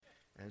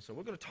And so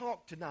we're going to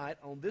talk tonight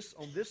on this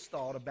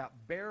thought about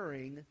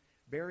bearing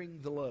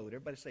the load.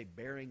 Everybody say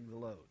bearing the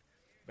load.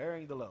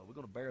 Bearing the load. We're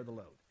going to bear the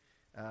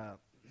load.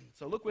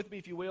 So look with me,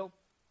 if you will.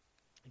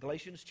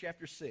 Galatians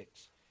chapter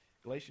 6.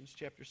 Galatians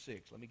chapter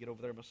 6. Let me get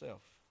over there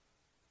myself.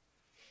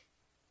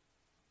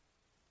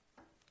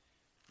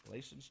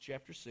 Galatians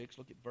chapter 6.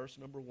 Look at verse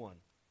number 1.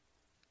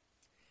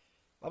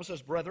 The Bible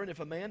says, "Brethren, if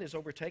a man is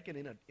overtaken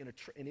in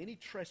any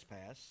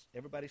trespass,"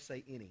 everybody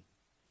say any.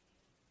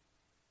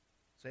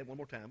 Say it one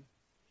more time.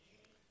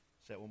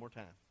 Say it one more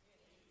time.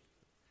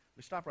 Let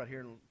me stop right here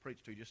and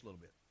preach to you just a little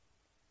bit.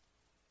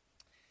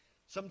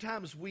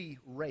 Sometimes we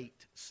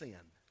rate sin.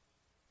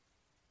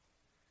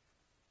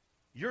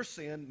 Your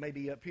sin may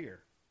be up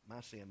here.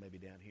 My sin may be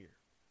down here.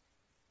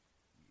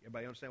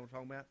 Everybody understand what I'm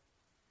talking about?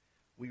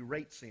 We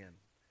rate sin.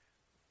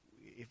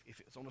 If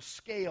it's on a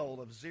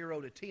scale of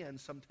 0 to 10,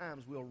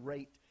 sometimes we'll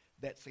rate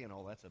that sin.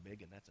 Oh, that's a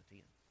big one. That's a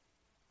 10.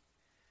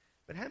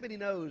 But how many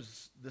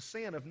knows the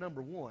sin of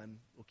number 1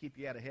 will keep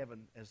you out of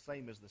heaven as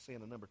same as the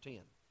sin of number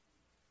 10?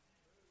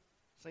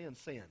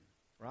 Sin,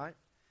 right?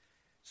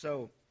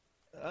 So,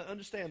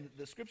 understand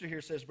the scripture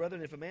here says,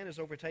 "Brethren, if a man is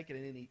overtaken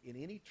in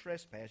any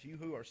trespass, you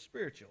who are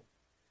spiritual."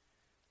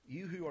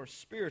 You who are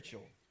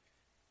spiritual.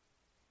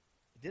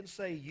 It didn't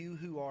say you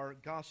who are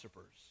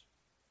gossipers.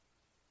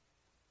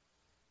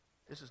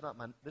 This is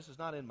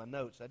not in my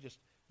notes. I just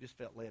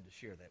felt led to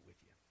share that with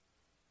you.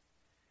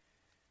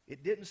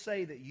 It didn't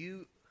say that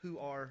you who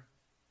are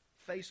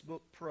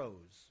Facebook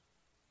pros.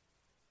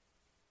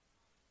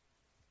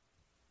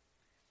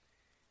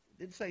 It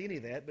didn't say any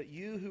of that, but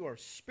you who are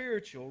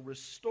spiritual,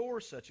 restore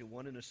such a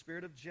one in a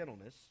spirit of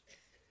gentleness,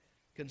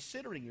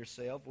 considering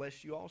yourself,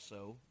 lest you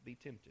also be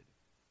tempted.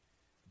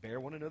 Bear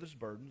one another's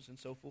burdens, and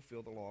so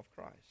fulfill the law of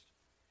Christ.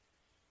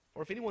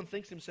 For if anyone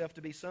thinks himself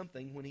to be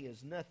something when he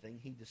is nothing,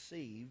 he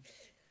deceives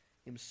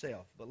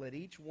himself. But let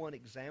each one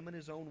examine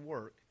his own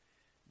work,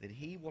 that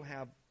he will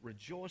have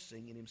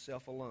rejoicing in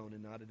himself alone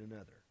and not in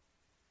another.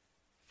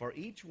 For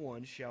each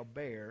one shall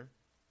bear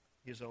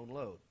his own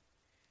load.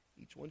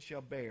 Each one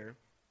shall bear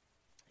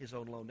his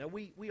own load. Now,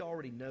 we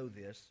already know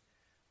this,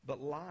 but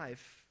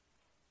life,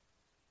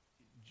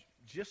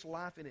 just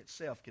life in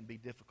itself can be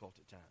difficult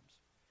at times.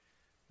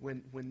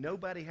 When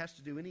nobody has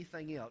to do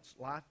anything else,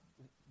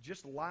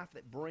 just life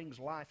that brings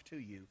life to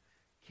you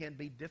can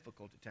be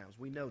difficult at times.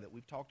 We know that.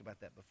 We've talked about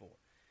that before.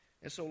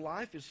 And so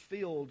life is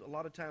filled a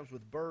lot of times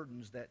with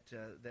burdens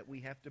that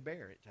we have to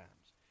bear at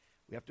times.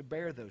 We have to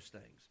bear those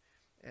things.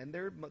 And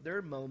there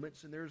are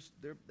moments, and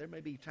there may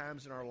be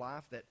times in our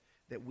life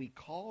that we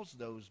cause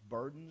those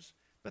burdens,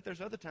 but there's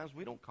other times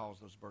we don't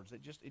cause those burdens.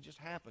 It just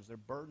happens. They're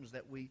burdens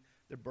that we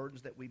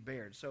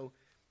bear. And so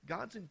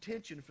God's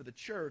intention for the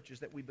church is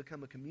that we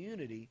become a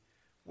community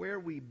where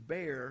we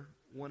bear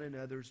one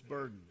another's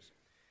burdens.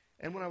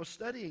 And when I was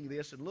studying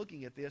this and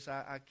looking at this,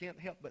 I can't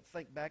help but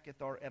think back at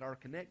our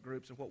Connect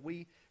groups and what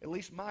we, at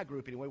least my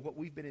group anyway, what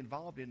we've been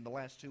involved in the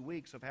last 2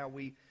 weeks of how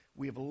we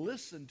have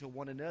listened to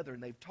one another,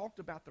 and they've talked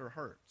about their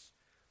hurts.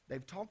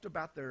 They've talked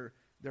about their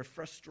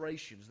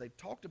frustrations. They've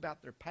talked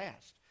about their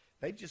past.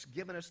 They've just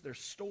given us their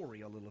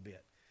story a little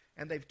bit.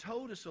 And they've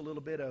told us a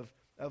little bit of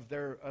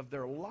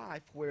their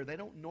life where they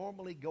don't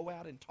normally go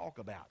out and talk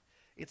about.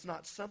 It's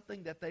not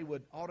something that they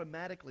would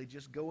automatically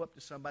just go up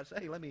to somebody and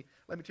say, "Hey, let me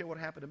tell you what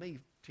happened to me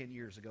 10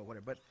 years ago,"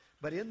 whatever.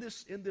 But in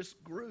this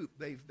group,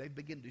 they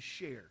begin to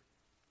share.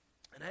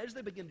 And as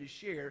they begin to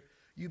share,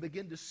 you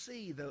begin to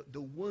see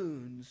the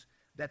wounds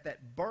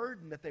that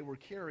burden that they were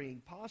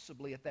carrying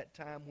possibly at that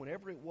time,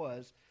 whenever it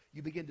was,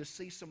 you begin to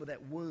see some of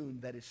that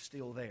wound that is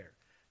still there.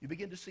 You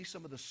begin to see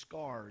some of the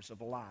scars of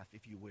life,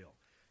 if you will.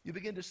 You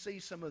begin to see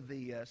some of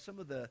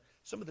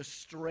the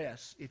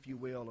stress, if you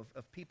will,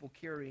 of people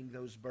carrying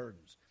those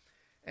burdens.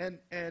 And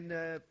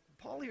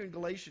Paul here in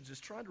Galatians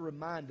is trying to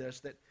remind us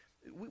that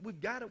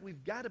we've got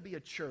to be a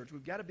church.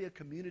 We've got to be a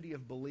community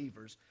of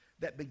believers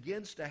that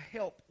begins to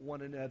help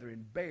one another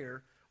and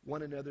bear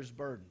one another's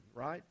burden.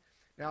 Right?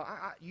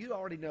 Now, you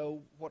already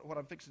know what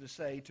I'm fixing to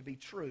say to be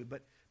true,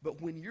 but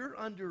when you're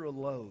under a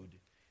load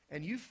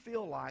and you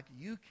feel like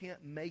you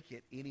can't make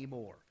it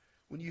anymore,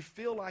 when you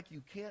feel like you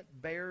can't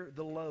bear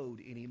the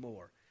load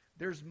anymore,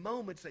 there's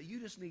moments that you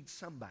just need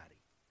somebody.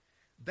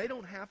 They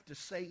don't have to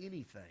say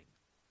anything.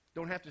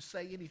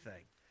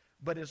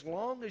 But as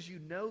long as you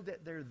know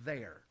that they're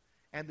there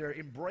and they're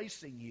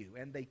embracing you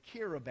and they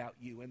care about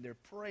you and they're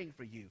praying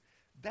for you,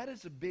 that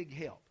is a big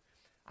help.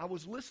 I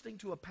was listening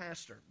to a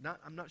pastor.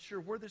 I'm not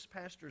sure where this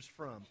pastor is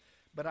from,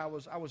 but I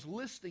was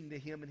listening to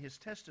him and his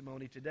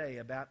testimony today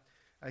about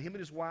him and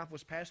his wife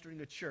was pastoring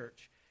a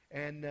church.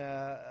 And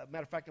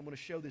matter of fact, I'm going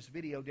to show this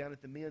video down at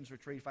the men's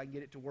retreat if I can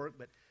get it to work.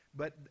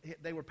 But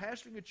they were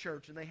pastoring a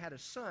church, and they had a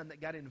son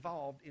that got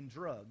involved in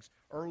drugs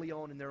early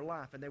on in their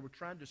life. And they were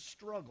trying to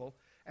struggle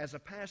as a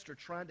pastor,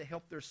 trying to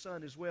help their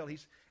son as well.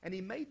 And he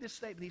made this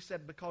statement. He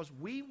said, because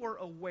we were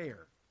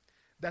aware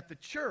that the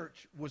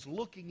church was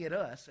looking at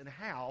us and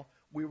how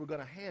we were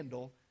going to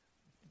handle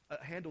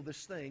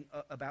this thing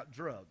about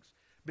drugs.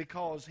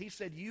 because he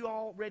said, you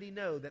already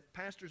know that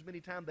pastors many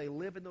times, they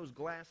live in those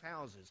glass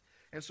houses.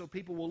 And so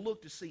people will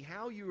look to see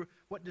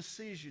what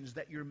decisions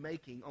that you're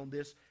making on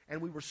this.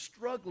 And we were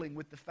struggling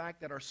with the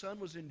fact that our son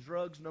was in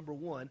drugs, number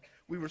one.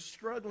 We were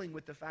struggling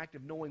with the fact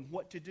of knowing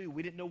what to do.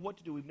 We didn't know what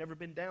to do. We've never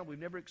been down. We've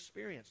never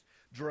experienced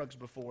drugs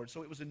before. And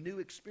so it was a new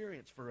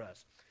experience for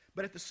us.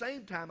 But at the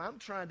same time, I'm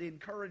trying to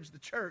encourage the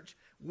church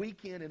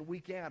week in and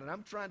week out. And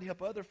I'm trying to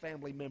help other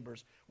family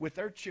members with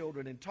their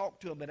children and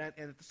talk to them. And at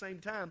the same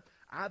time,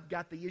 I've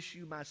got the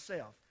issue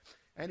myself.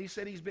 And he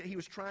said he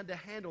was trying to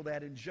handle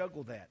that and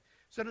juggle that.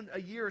 So then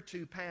a year or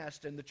two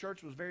passed, and the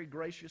church was very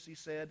gracious, he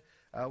said,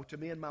 to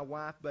me and my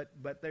wife. But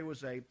he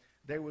was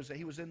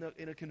in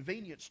a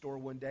convenience store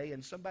one day,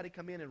 and somebody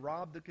come in and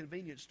robbed the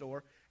convenience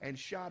store and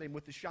shot him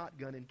with the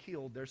shotgun and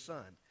killed their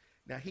son.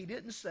 Now, he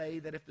didn't say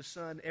that if the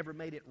son ever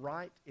made it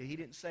right. He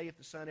didn't say if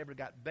the son ever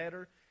got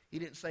better. He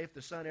didn't say if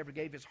the son ever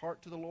gave his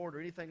heart to the Lord or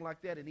anything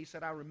like that. And he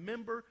said, I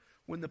remember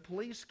when the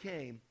police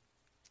came,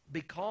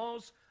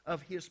 because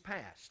of his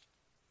past,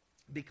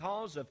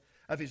 because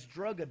of his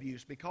drug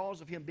abuse,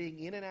 because of him being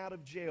in and out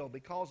of jail,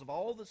 because of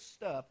all the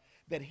stuff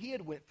that he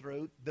had went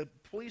through,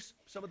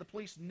 some of the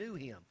police knew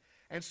him.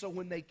 And so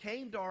when they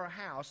came to our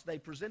house, they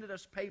presented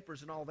us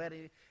papers and all that.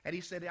 And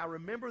he said, I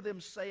remember them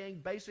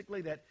saying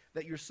basically that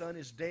your son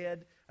is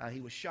dead.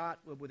 He was shot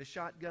with a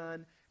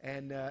shotgun.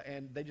 And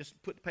they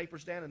just put the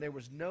papers down, and there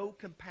was no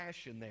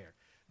compassion there.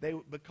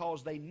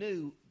 Because they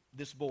knew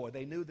this boy.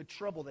 They knew the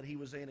trouble that he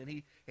was in.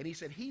 And he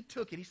said he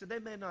took it. He said they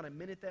may not have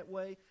meant it that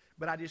way,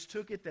 but I just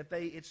took it that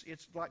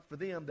it's like for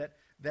them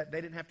that they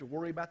didn't have to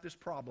worry about this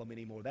problem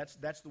anymore.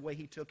 That's the way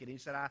he took it. He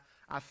said,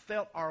 I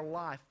felt our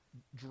life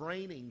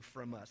draining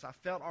from us. I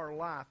felt our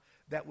life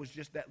that was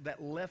just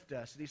that left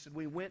us. And he said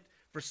we went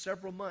for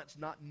several months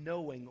not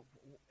knowing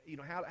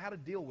how to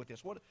deal with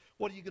this. What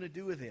are you going to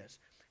do with this?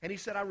 And he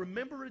said, I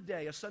remember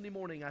a Sunday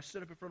morning, I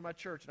stood up in front of my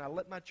church, and I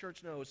let my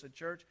church know. I said,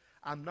 church,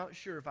 I'm not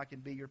sure if I can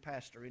be your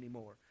pastor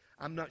anymore.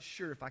 I'm not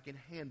sure if I can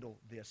handle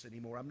this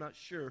anymore. I'm not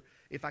sure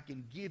if I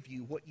can give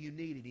you what you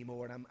need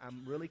anymore, and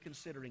I'm really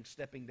considering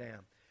stepping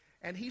down.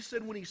 And he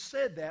said when he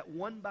said that,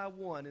 one by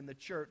one in the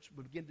church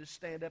would begin to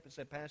stand up and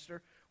say,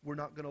 Pastor, we're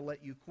not going to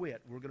let you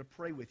quit. We're going to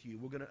pray with you.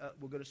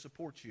 We're going to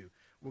support you.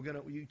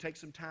 You take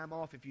some time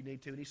off if you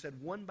need to. And he said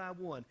one by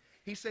one,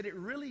 he said it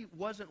really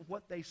wasn't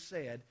what they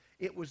said.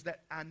 It was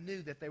that I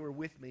knew that they were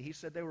with me. He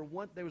said there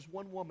was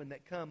one woman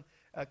that come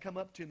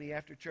up to me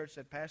after church,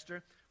 said,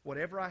 Pastor,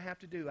 whatever I have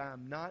to do,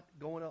 I'm not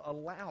going to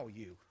allow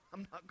you.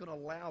 I'm not going to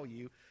allow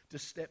you to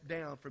step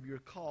down from your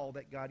call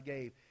that God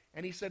gave.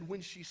 And he said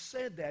when she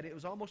said that, it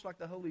was almost like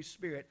the Holy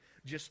Spirit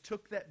just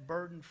took that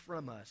burden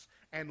from us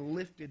and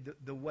lifted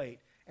the weight.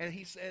 And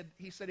he said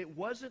it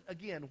wasn't,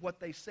 again,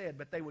 what they said,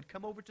 but they would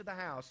come over to the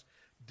house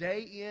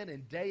day in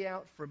and day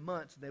out for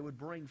months, and they would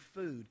bring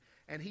food.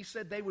 And he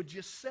said they would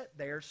just sit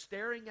there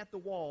staring at the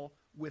wall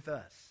with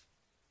us.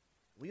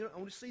 I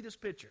want to see this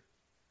picture.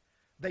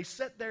 They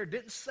sat there,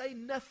 didn't say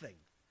nothing,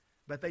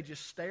 but they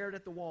just stared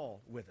at the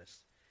wall with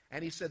us.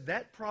 And he said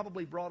that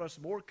probably brought us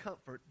more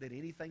comfort than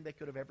anything they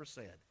could have ever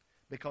said,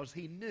 because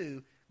he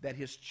knew that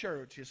his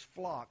church, his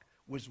flock,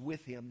 was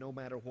with him no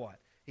matter what.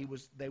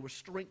 They were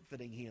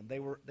strengthening him. They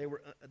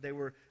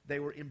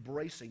were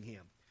embracing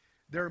him.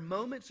 There are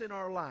moments in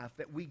our life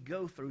that we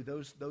go through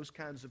those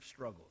kinds of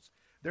struggles.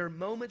 There are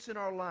moments in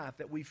our life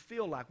that we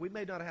feel like we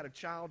may not have had a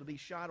child to be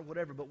shot or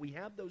whatever, but we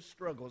have those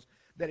struggles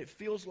that it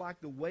feels like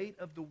the weight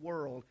of the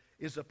world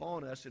is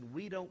upon us and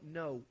we don't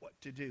know what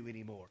to do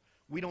anymore.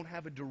 We don't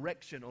have a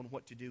direction on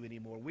what to do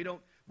anymore. We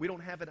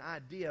don't have an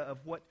idea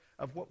of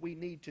what we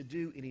need to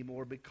do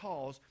anymore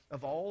because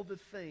of all the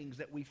things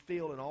that we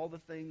feel and all the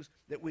things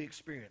that we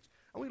experience.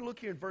 I want to look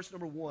here in verse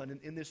number 1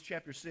 in this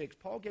chapter 6.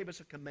 Paul gave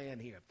us a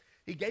command here.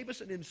 He gave us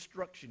an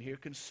instruction here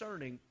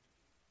concerning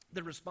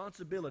the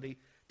responsibility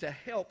to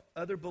help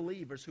other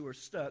believers who are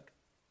stuck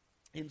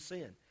in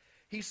sin.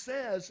 He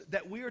says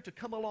that we are to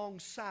come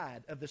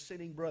alongside of the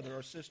sinning brother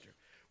or sister.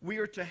 We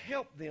are to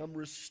help them,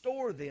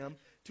 restore them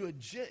to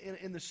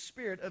in the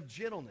spirit of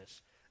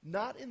gentleness,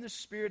 not in the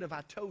spirit of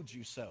I told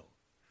you so.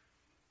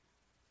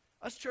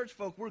 Us church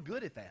folk, we're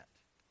good at that.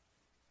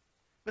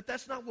 But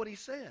that's not what he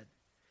said.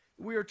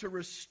 We are to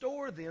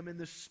restore them in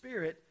the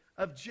spirit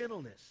of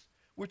gentleness.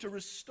 We're to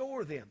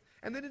restore them.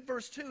 And then in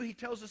verse 2, he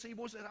tells us,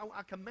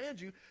 I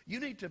command you, you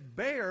need to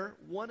bear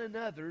one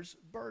another's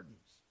burdens.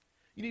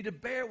 You need to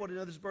bear one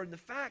another's burden. The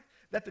fact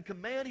that the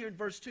command here in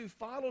verse 2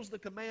 follows the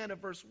command of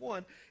verse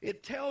 1,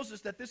 it tells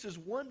us that this is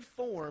one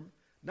form,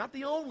 not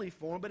the only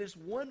form, but it's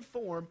one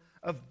form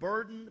of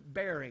burden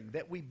bearing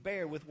that we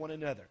bear with one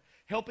another.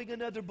 Helping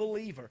another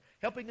believer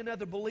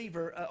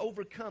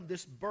overcome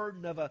this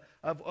burden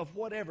of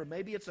whatever.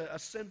 Maybe it's a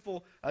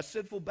sinful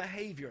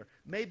behavior.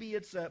 Maybe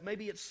it's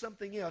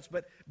something else.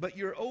 But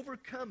you're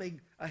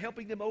overcoming,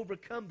 helping them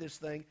overcome this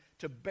thing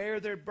to bear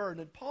their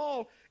burden. And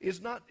Paul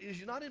is not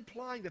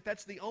implying that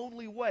that's the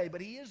only way,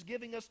 but he is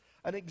giving us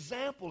an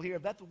example here.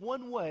 That's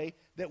one way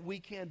that we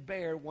can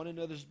bear one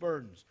another's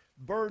burdens.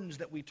 Burdens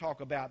that we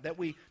talk about, that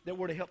we're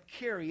to help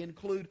carry,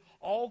 include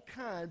all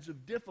kinds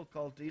of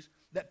difficulties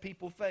that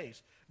people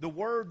face. The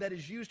word that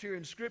is used here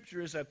in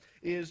Scripture is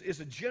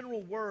a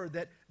general word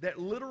that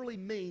literally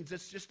means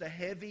it's just a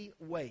heavy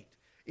weight.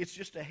 It's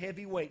just a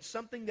heavy weight,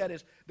 something that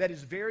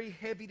is very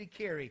heavy to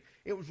carry.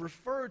 It was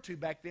referred to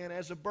back then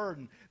as a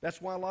burden.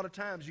 That's why a lot of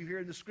times you hear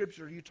in the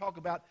Scripture, you talk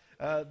about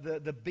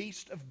the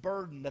beast of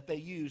burden that they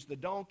use, the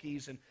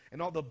donkeys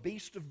and all the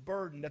beast of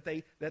burden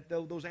that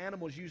those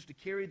animals used to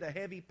carry the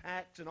heavy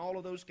packs and all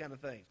of those kind of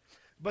things.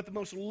 But the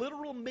most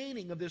literal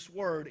meaning of this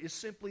word is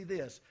simply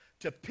this: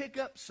 to pick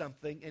up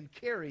something and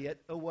carry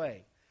it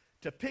away.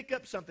 To pick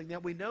up something. Now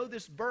we know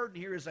this burden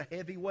here is a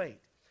heavy weight.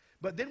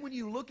 But then when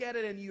you look at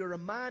it and you're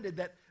reminded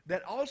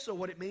that also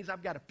what it means,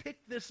 I've got to pick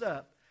this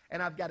up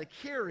and I've got to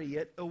carry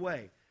it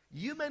away.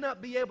 You may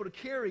not be able to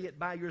carry it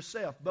by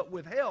yourself, but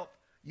with help,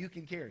 you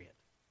can carry it.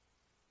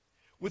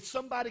 With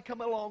somebody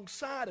come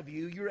alongside of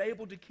you, you're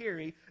able to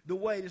carry the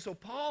weight. And so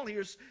Paul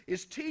here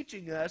is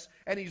teaching us,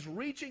 and he's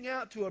reaching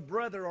out to a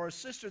brother or a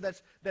sister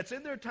that's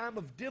in their time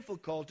of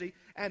difficulty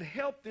and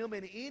help them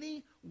in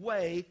any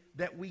way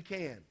that we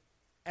can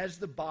as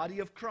the body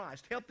of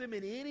Christ. Help them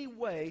in any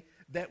way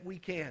that we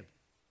can.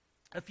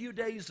 A few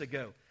days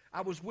ago,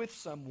 I was with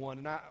someone,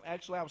 and I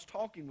was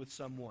talking with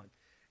someone.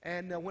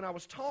 And when I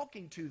was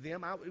talking to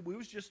them, we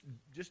was just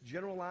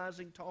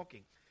generalizing,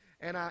 talking.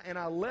 And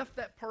I left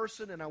that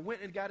person, and I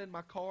went and got in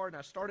my car, and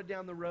I started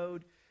down the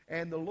road,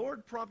 and the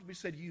Lord prompted me,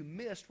 said, "You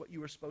missed what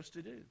you were supposed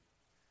to do."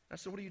 I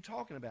said, "What are you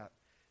talking about?"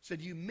 He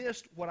said, "You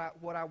missed what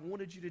I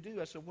wanted you to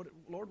do." I said, "What,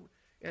 Lord,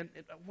 and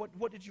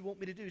what did you want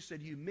me to do?" He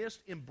said, "You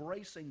missed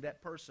embracing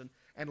that person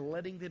and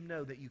letting them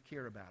know that you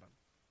care about them."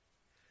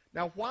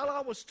 Now, while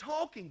I was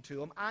talking to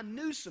them, I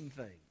knew some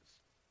things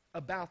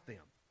about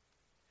them.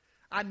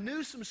 I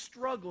knew some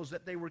struggles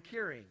that they were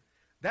carrying.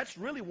 That's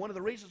really one of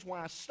the reasons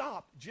why I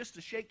stopped, just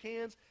to shake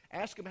hands,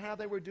 ask them how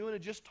they were doing,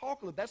 and just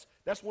talk a little.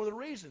 That's one of the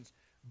reasons.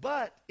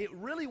 But it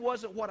really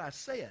wasn't what I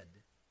said.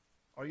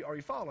 Are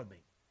you following me?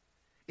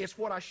 It's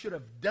what I should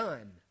have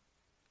done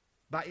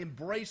by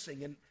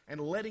embracing and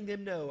letting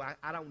them know,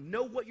 I don't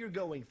know what you're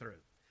going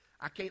through.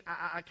 I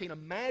can't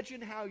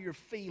imagine how you're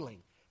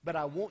feeling, but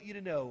I want you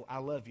to know I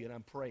love you and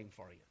I'm praying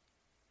for you.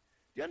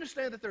 Do you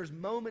understand that there's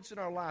moments in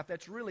our life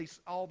that's really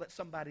all that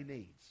somebody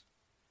needs?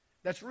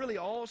 That's really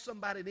all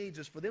somebody needs,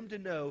 is for them to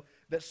know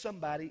that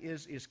somebody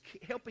is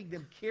helping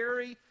them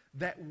carry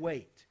that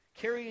weight,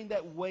 carrying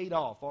that weight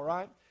off, all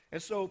right?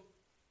 And so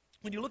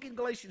when you look in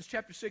Galatians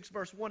chapter 6,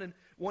 verse 1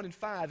 and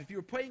 5, if you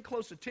were paying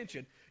close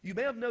attention, you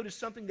may have noticed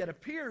something that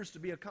appears to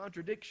be a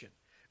contradiction.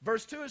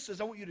 Verse 2, it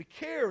says, "I want you to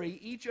carry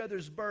each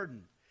other's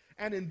burden,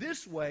 and in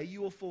this way you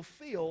will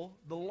fulfill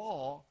the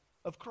law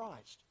of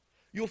Christ."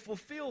 You'll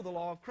fulfill the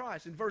law of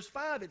Christ. In verse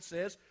 5 it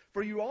says,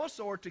 "For you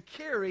also are to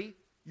carry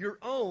your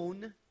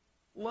own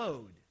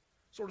load."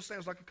 Sort of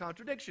sounds like a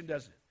contradiction,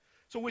 doesn't it?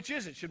 So which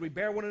is it? Should we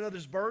bear one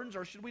another's burdens,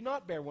 or should we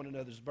not bear one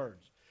another's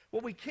burdens?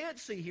 What we can't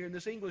see here in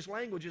this English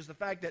language is the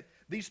fact that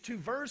these two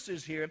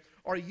verses here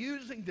are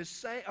using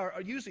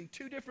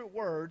two different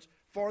words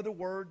for the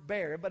word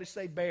bear. Everybody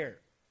say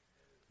bear.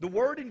 The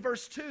word in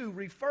verse 2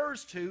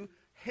 refers to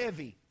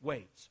heavy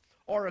weights,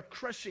 or a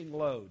crushing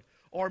load,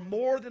 or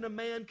more than a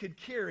man could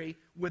carry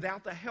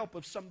without the help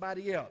of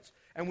somebody else.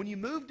 And when you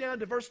move down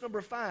to verse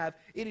number 5,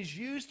 it is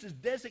used to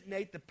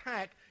designate the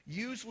pack,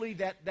 usually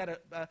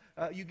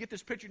you get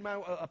this picture in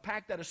mind, a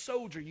pack that a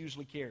soldier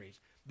usually carries.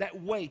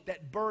 That weight,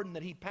 that burden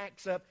that he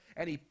packs up,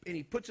 and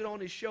he puts it on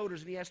his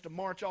shoulders, and he has to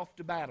march off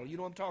to battle. You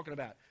know what I'm talking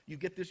about. You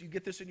get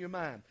this in your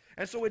mind.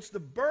 And so it's the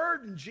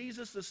burden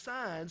Jesus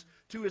assigns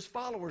to his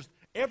followers.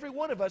 Every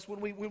one of us,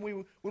 when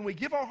we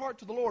give our heart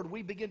to the Lord,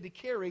 we begin to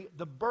carry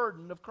the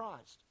burden of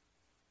Christ.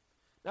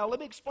 Now let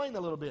me explain that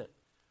a little bit.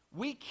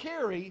 We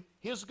carry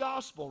his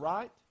gospel,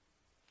 right?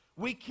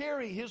 We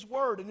carry his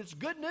word, and it's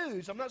good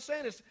news. I'm not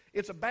saying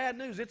it's a bad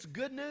news. It's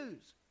good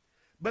news.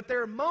 But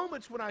there are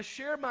moments when I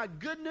share my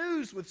good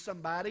news with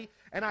somebody,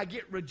 and I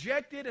get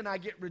rejected, and I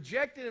get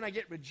rejected, and I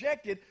get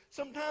rejected.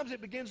 Sometimes it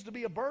begins to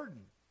be a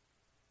burden.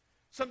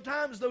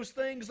 Sometimes those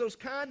things, those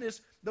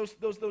kindness,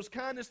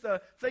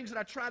 the things that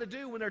I try to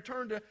do when they're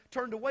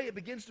turned away, it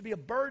begins to be a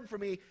burden for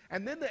me.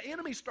 And then the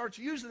enemy starts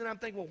using it, and I'm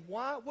thinking, well,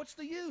 why? What's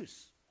the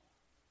use?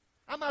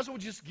 I might as well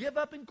just give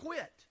up and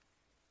quit.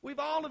 We've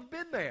all have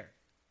been there.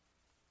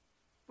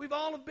 We've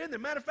all have been there.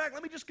 Matter of fact,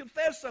 let me just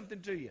confess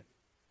something to you.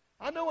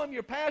 I know I'm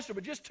your pastor,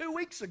 but just 2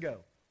 weeks ago,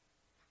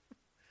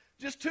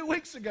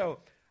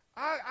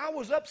 I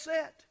was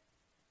upset.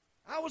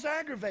 I was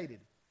aggravated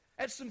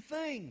at some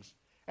things.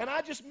 And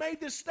I just made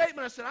this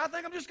statement. I said, I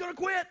think I'm just going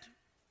to quit.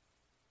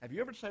 Have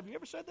you ever said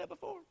that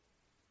before?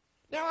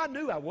 Now, I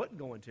knew I wasn't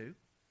going to.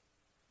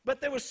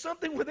 But there was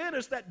something within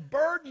us, that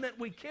burden that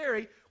we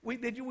carry, we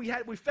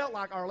felt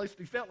like, or at least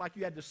we felt like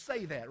you had to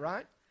say that,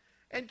 right?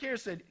 And Karen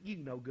said, you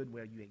know good and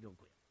well you ain't going to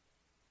quit.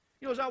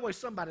 You know, there's always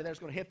somebody that's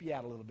going to help you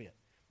out a little bit.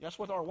 That's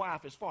what our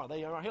wife is for.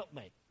 They are our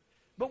helpmate.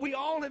 But we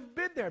all have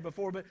been there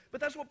before, but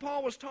that's what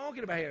Paul was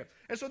talking about here.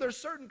 And so there's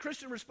certain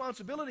Christian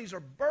responsibilities or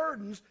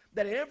burdens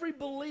that every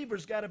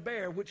believer's got to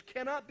bear, which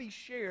cannot be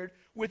shared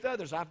with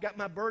others. I've got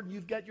my burden,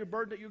 you've got your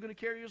burden that you're going to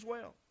carry as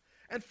well.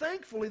 And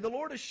thankfully, the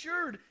Lord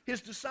assured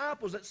his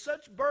disciples that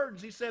such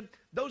burdens, he said,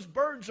 those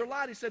burdens are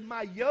light. He said,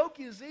 my yoke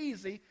is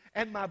easy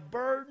and my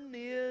burden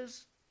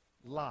is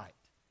light.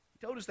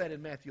 He told us that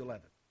in Matthew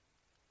 11.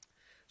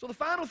 So the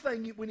final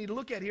thing we need to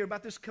look at here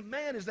about this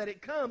command is that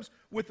it comes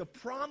with a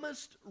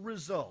promised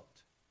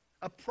result.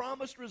 A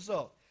promised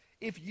result.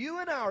 If you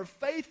and I are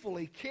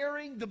faithfully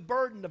carrying the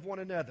burden of one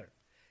another,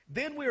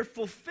 then we're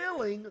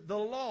fulfilling the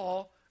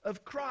law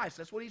of Christ.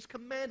 That's what he's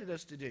commanded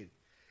us to do.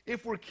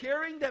 If we're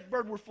carrying that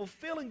burden, we're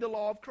fulfilling the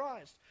law of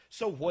Christ.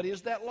 So what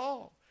is that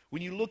law?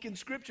 When you look in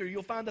Scripture,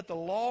 you'll find that the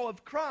law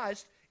of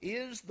Christ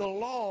is the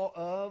law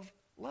of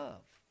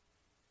love.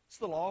 It's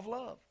the law of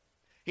love.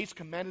 He's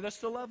commanded us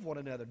to love one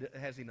another,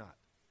 has he not?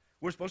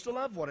 We're supposed to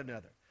love one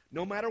another,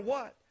 no matter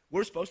what.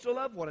 We're supposed to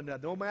love one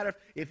another. No matter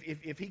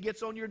if he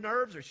gets on your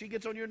nerves or she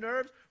gets on your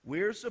nerves,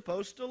 we're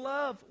supposed to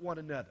love one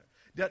another.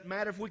 Doesn't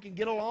matter if we can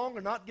get along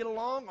or not get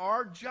along.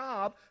 Our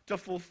job to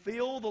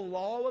fulfill the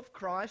law of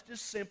Christ is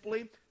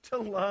simply to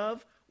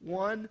love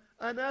one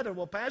another.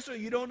 Well, Pastor,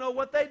 you don't know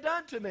what they've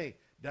done to me.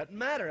 Doesn't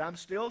matter. I'm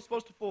still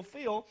supposed to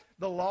fulfill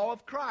the law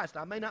of Christ.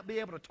 I may not be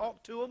able to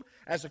talk to them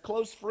as a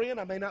close friend.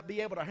 I may not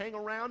be able to hang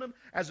around them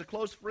as a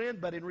close friend.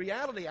 But in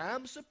reality,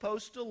 I'm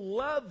supposed to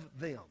love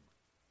them.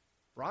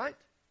 Right?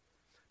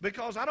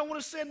 Because I don't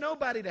want to send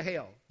nobody to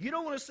hell. You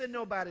don't want to send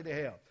nobody to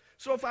hell.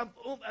 So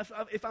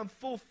if I'm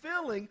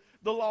fulfilling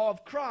the law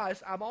of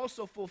Christ, I'm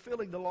also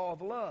fulfilling the law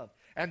of love.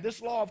 And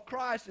this law of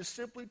Christ is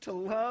simply to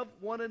love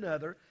one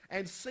another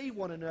and see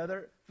one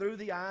another through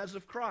the eyes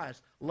of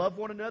Christ. Love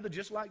one another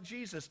just like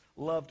Jesus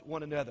loved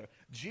one another.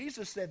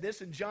 Jesus said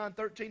this in John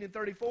 13 and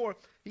 34.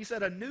 He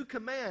said, a new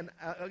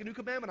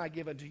commandment I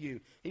give unto you.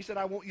 He said,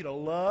 I want you to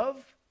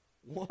love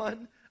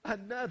one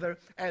another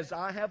as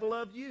I have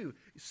loved you.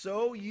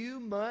 So you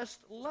must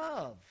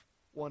love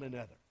one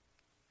another.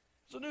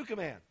 It's a new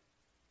command.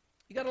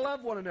 You got to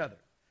love one another.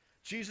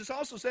 Jesus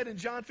also said in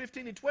John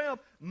 15 and 12,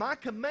 my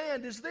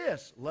command is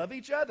this, love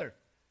each other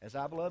as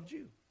I've loved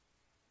you.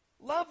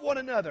 Love one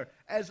another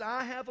as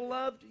I have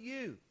loved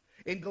you.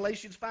 In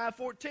Galatians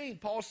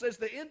 5:14, Paul says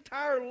the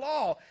entire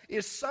law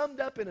is summed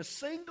up in a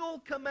single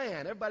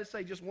command. Everybody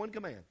say just one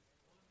command.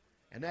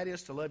 And that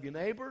is to love your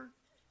neighbor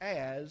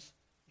as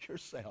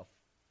yourself.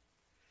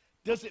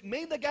 Does it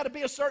mean they got to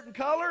be a certain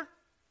color?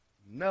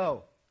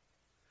 No.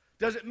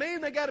 Does it mean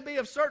they got to be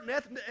of certain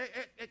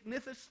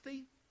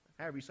ethnicity?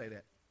 However you say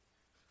that.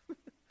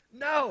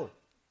 No.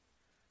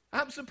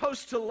 I'm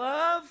supposed to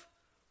love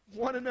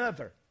one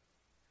another.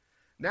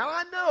 Now,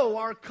 I know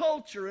our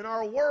culture and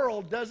our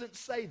world doesn't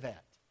say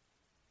that.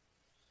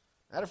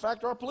 Matter of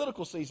fact, our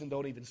political season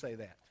don't even say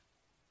that.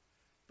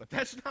 But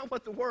that's not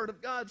what the Word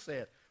of God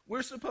said.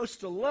 We're supposed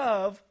to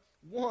love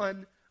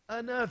one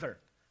another.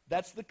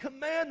 That's the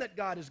command that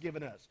God has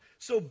given us.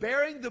 So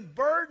bearing the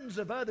burdens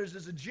of others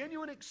is a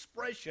genuine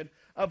expression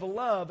of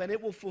love, and it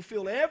will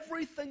fulfill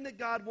everything that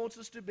God wants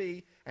us to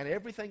be and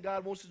everything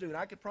God wants to do. And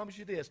I can promise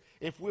you this,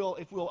 if we'll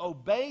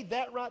obey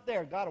that right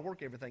there, God will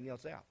work everything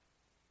else out.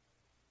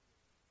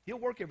 He'll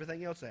work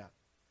everything else out.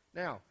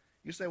 Now,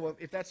 you say, well,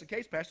 if that's the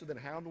case, Pastor, then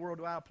how in the world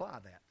do I apply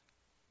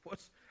that?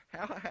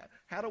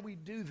 How do we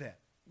do that?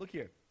 Look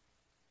here.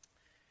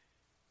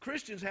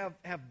 Christians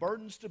have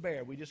burdens to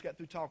bear. We just got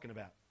through talking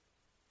about.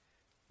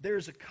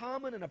 There's a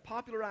common and a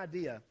popular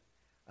idea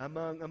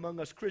among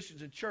us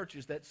Christians in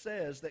churches that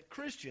says that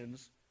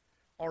Christians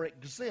are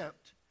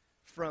exempt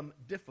from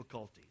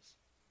difficulties.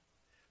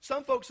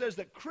 Some folks says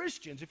that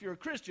Christians, if you're a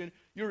Christian,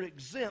 you're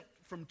exempt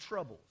from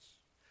troubles.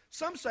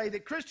 Some say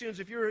that Christians,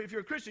 if you're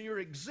a Christian, you're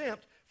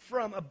exempt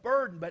from a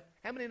burden. But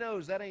how many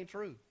knows that ain't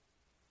true?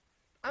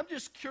 I'm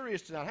just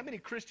curious tonight. How many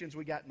Christians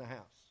we got in the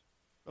house?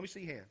 Let me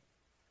see your hand.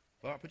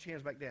 All right, put your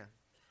hands back down.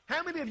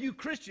 How many of you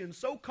Christians,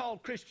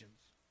 so-called Christians,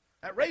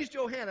 raised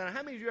your hand, and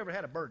how many of you ever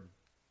had a burden?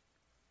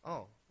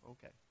 Oh,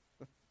 okay.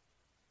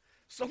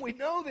 So we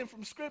know then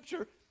from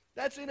Scripture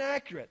that's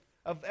inaccurate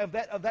of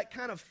that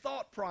kind of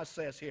thought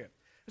process here.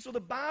 And so the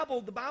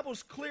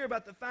Bible's clear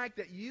about the fact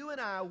that you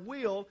and I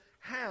will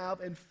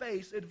have and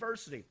face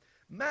adversity.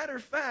 Matter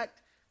of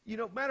fact,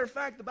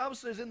 the Bible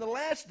says in the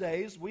last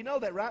days, we know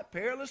that, right?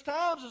 Perilous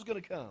times is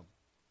going to come.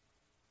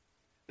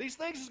 These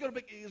things is going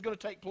to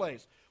take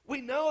place.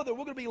 We know that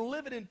we're going to be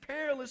living in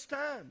perilous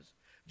times.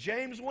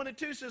 James 1 and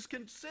 2 says,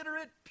 consider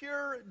it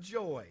pure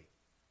joy.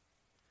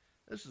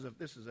 This is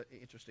an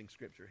interesting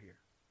scripture here.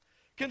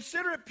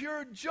 Consider it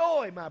pure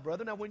joy, my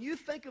brother. Now, when you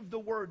think of the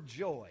word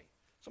joy,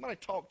 somebody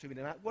talk to me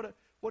tonight. What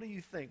do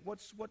you think?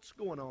 What's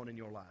going on in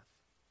your life?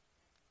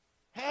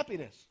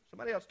 Happiness.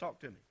 Somebody else talk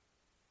to me.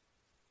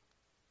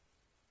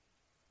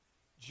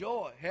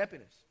 Joy,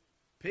 happiness,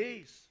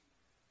 peace,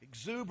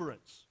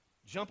 exuberance,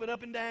 jumping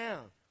up and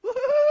down.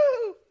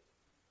 Woo-hoo!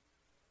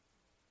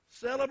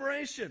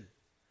 Celebration.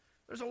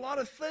 There's a lot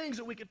of things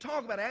that we could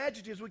talk about,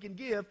 adjectives we can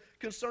give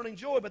concerning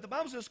joy. But the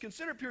Bible says,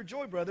 consider pure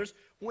joy, brothers,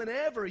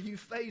 whenever you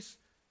face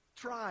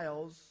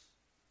trials,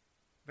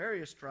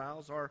 various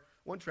trials, or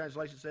one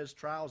translation says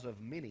trials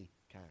of many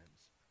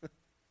kinds.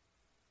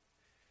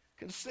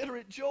 Consider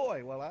it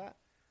joy. Well, I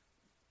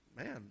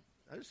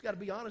just got to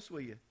be honest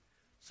with you.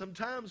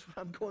 Sometimes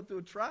when I'm going through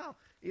a trial,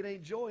 it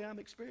ain't joy I'm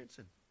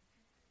experiencing.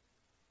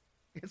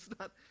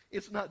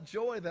 It's not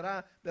joy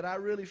that I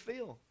really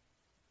feel.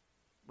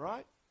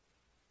 Right?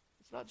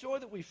 It's not joy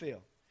that we feel.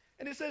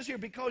 And it says here,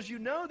 because you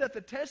know that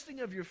the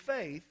testing of your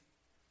faith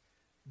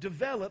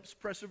develops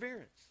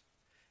perseverance.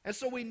 And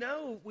so we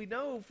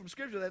know from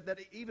Scripture that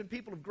even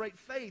people of great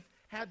faith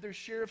have their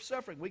share of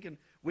suffering. We can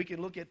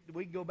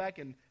go back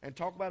and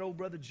talk about old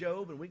brother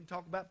Job, and we can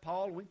talk about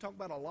Paul, and we can talk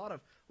about a lot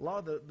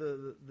of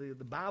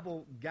the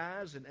Bible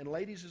guys and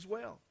ladies as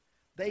well.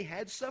 They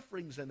had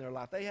sufferings in their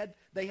life.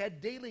 They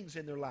had dealings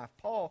in their life.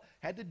 Paul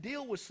had to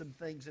deal with some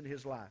things in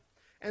his life.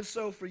 And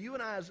so for you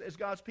and I as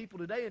God's people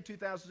today in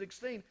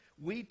 2016,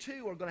 we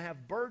too are going to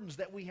have burdens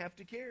that we have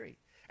to carry.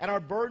 And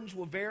our burdens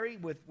will vary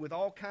with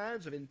all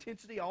kinds of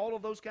intensity, all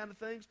of those kind of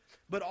things.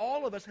 But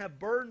all of us have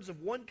burdens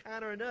of one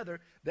kind or another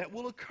that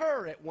will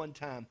occur at one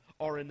time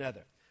or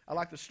another. I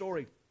like the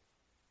story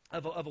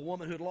of a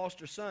woman who had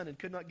lost her son and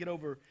could not get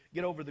over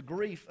the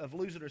grief of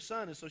losing her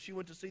son. And so she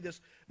went to see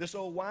this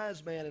old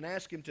wise man and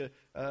ask him,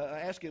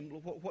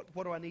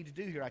 what do I need to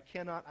do here? I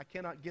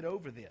cannot get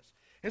over this.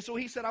 And so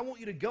he said, I want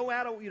you to go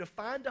out. I want you to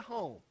find a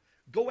home.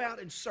 Go out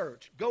and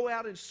search. Go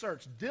out and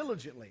search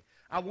diligently.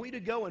 I want you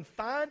to go and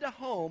find a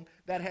home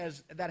that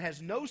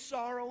has no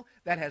sorrow,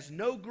 that has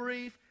no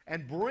grief,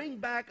 and bring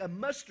back a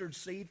mustard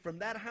seed from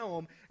that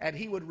home, and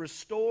he would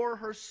restore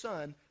her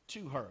son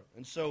to her.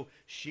 And so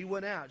she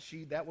went out.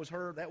 That was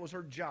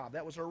her job.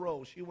 That was her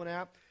role. She went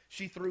out.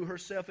 She threw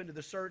herself into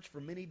the search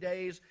for many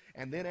days,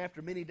 and then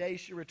after many days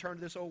she returned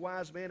to this old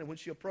wise man, and when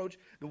she approached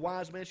the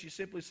wise man, she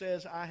simply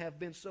says, I have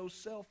been so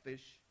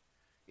selfish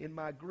in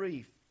my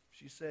grief.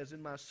 She says,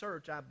 in my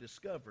search I've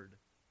discovered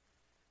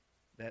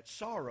that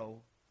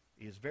sorrow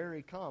is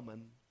very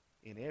common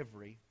in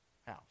every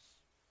house.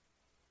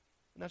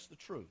 And that's the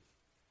truth.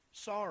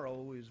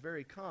 Sorrow is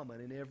very common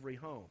in every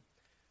home.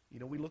 You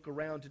know, we look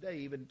around today,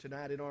 even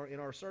tonight in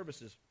our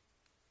services,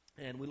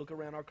 and we look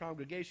around our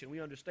congregation,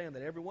 we understand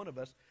that every one of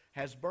us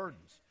has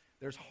burdens.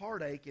 There's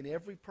heartache in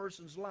every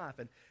person's life,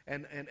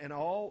 and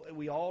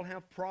we all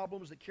have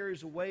problems that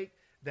carries a weight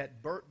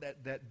that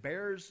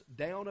bears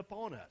down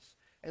upon us.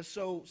 And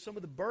so some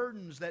of the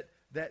burdens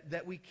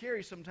that we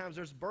carry sometimes,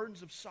 there's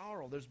burdens of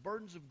sorrow, there's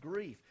burdens of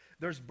grief,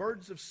 there's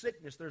burdens of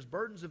sickness, there's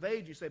burdens of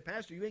age. You say,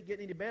 Pastor, you ain't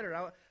getting any better.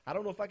 I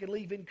don't know if I can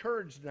leave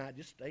encouraged tonight.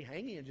 Just stay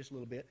hanging in just a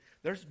little bit.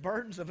 There's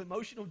burdens of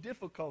emotional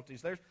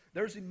difficulties.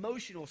 There's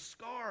emotional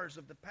scars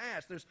of the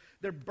past.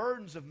 There are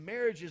burdens of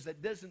marriages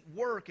that doesn't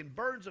work, and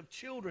burdens of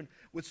children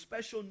with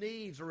special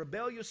needs or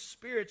rebellious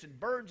spirits, and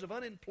burdens of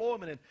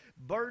unemployment, and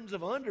burdens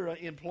of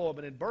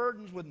underemployment, and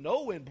burdens with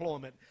no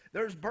employment.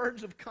 There's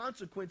burdens of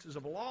consequences,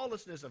 of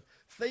lawlessness, of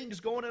things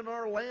going on in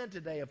our land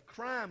today, of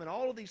crime, and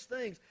all of these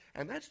things.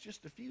 And that's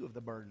just a few of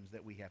the burdens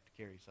that we have to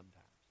carry sometimes.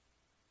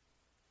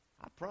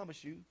 I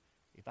promise you,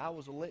 if I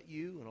was to let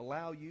you and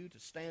allow you to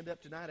stand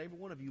up tonight, every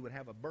one of you would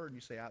have a burden.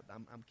 You say,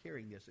 I'm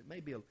carrying this. It may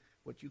be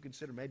what you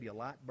consider maybe a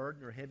light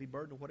burden or a heavy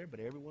burden or whatever, but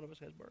every one of us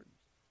has burdens.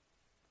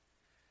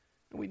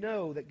 And we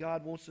know that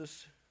God wants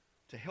us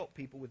to help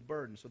people with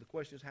burdens. So the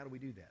question is, how do we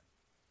do that?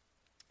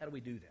 How do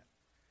we do that?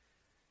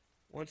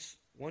 Once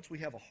we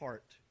have a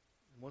heart,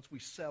 once we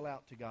sell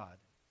out to God,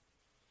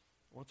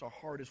 once our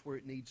heart is where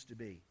it needs to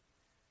be,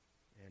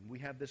 and we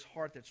have this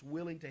heart that's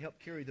willing to help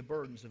carry the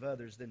burdens of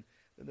others, then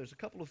there's a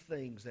couple of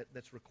things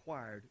that's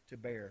required to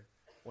bear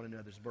one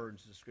another's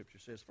burdens, as the Scripture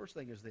says. First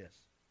thing is this.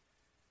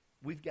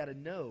 We've got to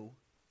know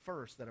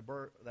first that a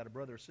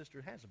brother or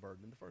sister has a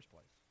burden in the first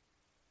place.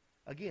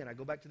 Again, I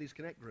go back to these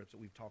connect groups that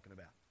we've talking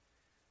about.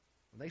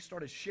 When they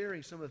started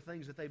sharing some of the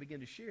things that they began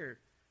to share,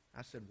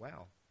 I said,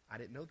 wow, I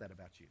didn't know that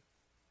about you.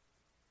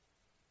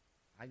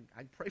 I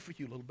can pray for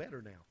you a little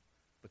better now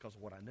because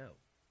of what I know.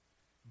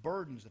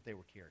 Burdens that they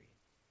were carrying.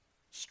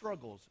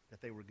 Struggles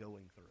that they were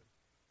going through.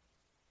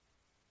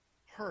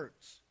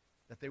 Hurts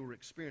that they were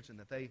experiencing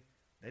that they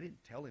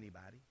didn't tell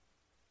anybody.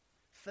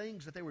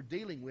 Things that they were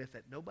dealing with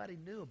that nobody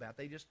knew about.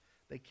 They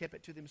kept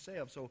it to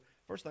themselves. So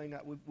first thing,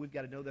 we've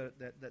got to know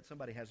that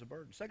somebody has a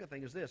burden. Second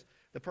thing is this.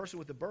 The person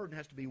with the burden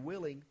has to be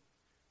willing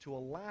to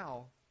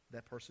allow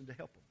that person to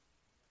help them.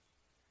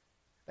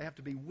 They have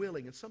to be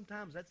willing, and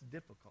sometimes that's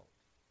difficult.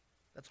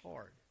 That's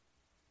hard.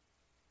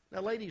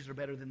 Now, ladies are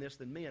better than this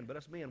than men, but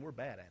us men, we're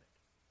bad at it.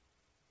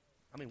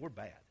 I mean, we're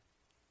bad.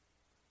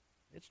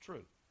 It's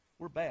true.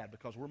 We're bad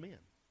because we're men.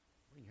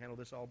 We can handle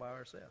this all by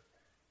ourselves.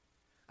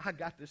 I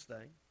got this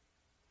thing.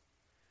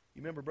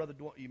 You remember Brother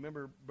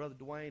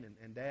Dwayne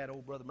and Dad,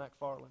 old Brother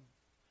McFarland,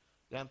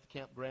 down at the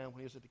campground?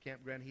 When he was at the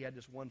campground, he had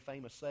this one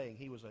famous saying.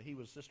 He was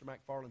Sister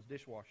McFarland's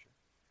dishwasher.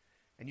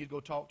 And you'd go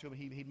talk to him,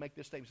 and he'd make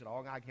this statement. He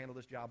said, I can handle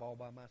this job all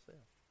by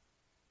myself.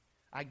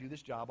 I can do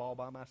this job all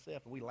by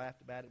myself. And we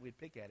laughed about it. We'd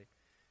pick at him.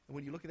 And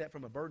when you look at that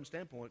from a burden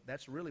standpoint,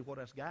 that's really what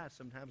us guys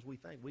sometimes we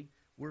think.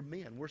 We're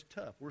men. We're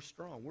tough. We're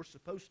strong. We're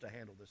supposed to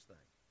handle this thing.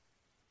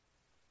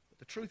 But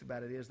the truth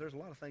about it is there's a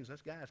lot of things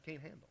us guys can't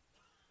handle.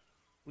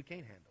 We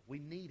can't handle. We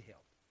need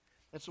help.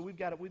 And so we've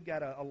got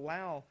to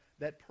allow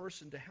that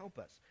person to help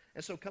us.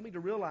 And so coming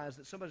to realize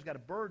that somebody's got a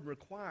burden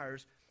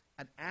requires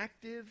an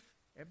active,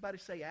 everybody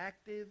say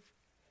active,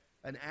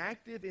 an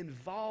active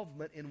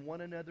involvement in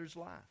one another's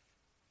life.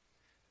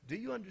 Do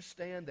you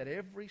understand that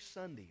every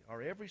Sunday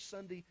or every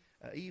Sunday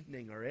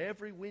evening or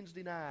every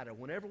Wednesday night or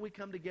whenever we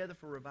come together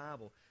for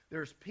revival,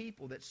 there's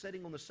people that's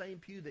sitting on the same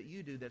pew that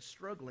you do that's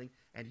struggling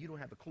and you don't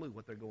have a clue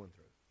what they're going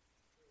through.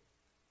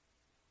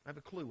 I have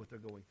a clue what they're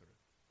going through.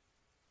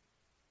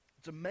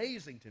 It's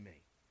amazing to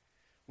me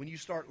when you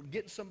start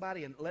getting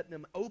somebody and letting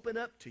them open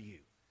up to you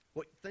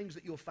what things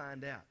that you'll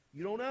find out.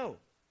 You don't know.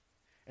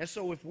 And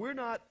so if we're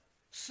not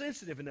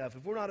sensitive enough,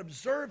 if we're not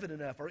observant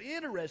enough or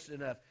interested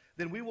enough,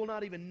 then we will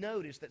not even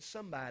notice that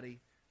somebody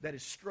that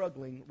is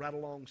struggling right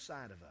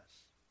alongside of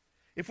us.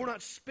 If we're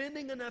not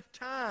spending enough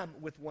time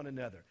with one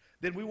another,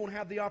 then we won't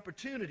have the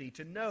opportunity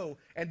to know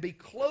and be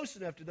close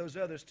enough to those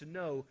others to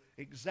know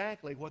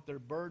exactly what their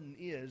burden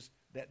is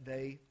that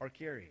they are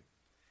carrying.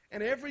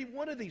 And every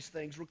one of these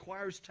things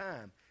requires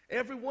time.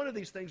 Every one of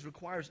these things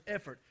requires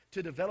effort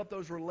to develop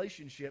those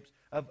relationships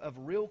of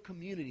real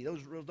community,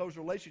 those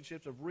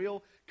relationships of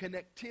real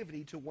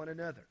connectivity to one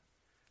another.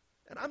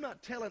 And I'm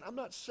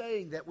not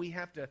saying that we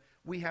have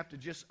to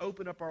just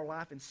open up our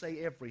life and say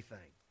everything.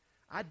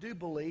 I do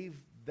believe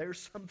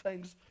there's some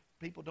things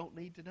people don't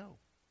need to know.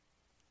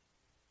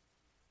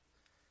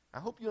 I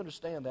hope you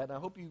understand that, and I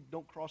hope you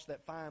don't cross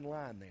that fine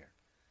line there.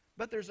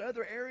 But there's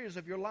other areas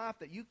of your life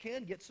that you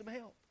can get some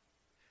help,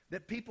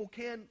 that people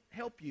can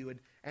help you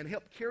and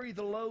help carry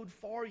the load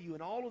for you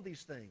and all of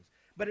these things.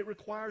 But it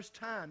requires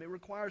time. It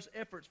requires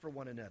efforts for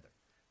one another.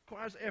 It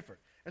requires effort.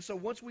 And so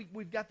once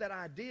we've got that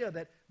idea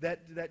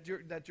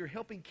that you're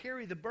helping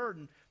carry the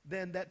burden,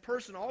 then that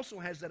person also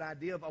has that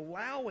idea of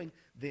allowing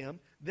them,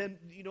 then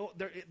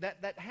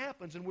that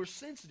happens, and we're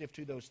sensitive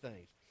to those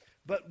things.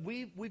 But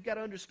we've got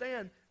to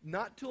understand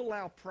not to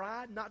allow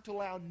pride, not to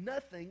allow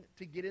nothing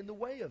to get in the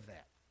way of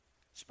that,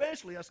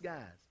 especially us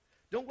guys.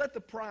 Don't let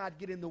the pride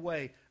get in the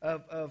way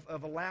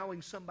of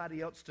allowing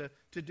somebody else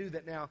to do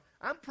that. Now,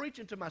 I'm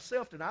preaching to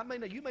myself tonight.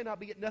 You may not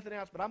be getting nothing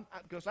else, but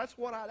because that's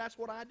what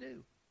I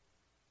do.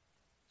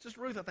 Sister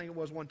Ruth, I think it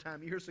was one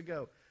time years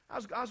ago. I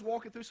was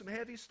walking through some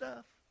heavy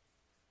stuff.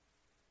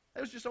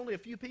 There was just only a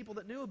few people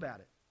that knew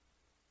about it.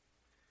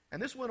 And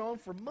this went on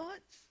for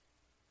months.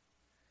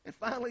 And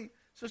finally,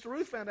 Sister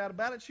Ruth found out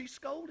about it. She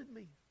scolded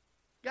me.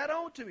 Got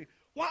on to me.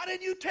 Why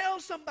didn't you tell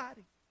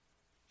somebody?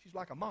 She's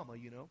like a mama,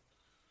 you know.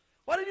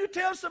 Why didn't you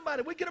tell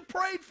somebody? We could have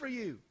prayed for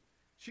you.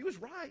 She was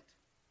right.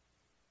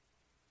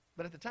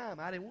 But at the time,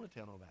 I didn't want to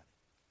tell nobody.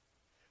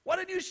 Why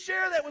didn't you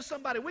share that with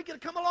somebody? We could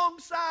have come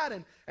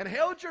alongside and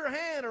held your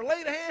hand or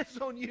laid hands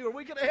on you, or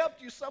we could have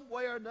helped you some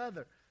way or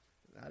another.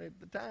 At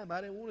the time, I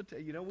didn't want to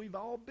tell you. We've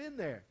all been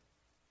there.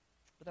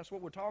 But that's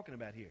what we're talking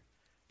about here.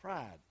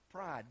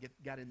 Pride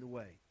got in the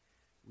way.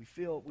 We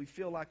feel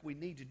like we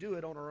need to do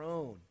it on our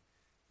own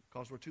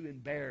because we're too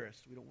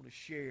embarrassed. We don't want to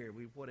share,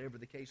 whatever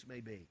the case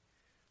may be.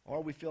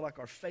 Or we feel like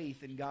our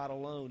faith in God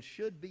alone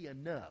should be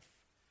enough.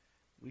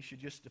 We should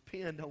just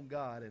depend on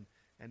God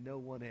and no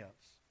one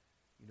else.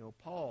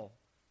 Paul,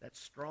 that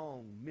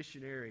strong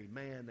missionary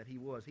man that he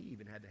was, he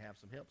even had to have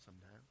some help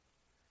sometimes.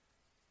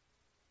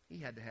 He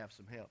had to have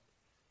some help.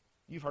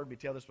 You've heard me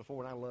tell this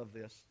before, and I love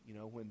this.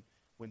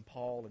 When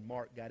Paul and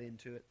Mark got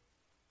into it,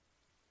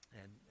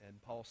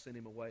 and Paul sent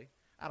him away.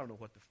 I don't know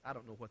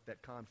what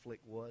that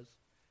conflict was.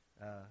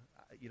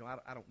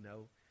 I don't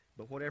know.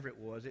 But whatever it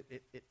was,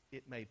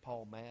 it made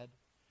Paul mad.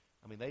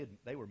 I mean,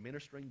 they were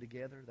ministering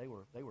together. They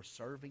were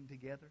serving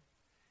together,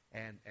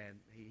 and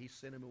he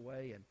sent him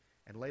away.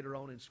 And later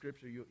on in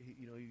Scripture,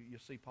 you'll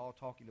see Paul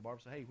talking to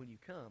Barnabas. Say, hey, when you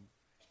come,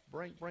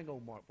 bring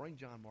old Mark, bring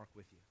John Mark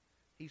with you.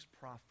 He's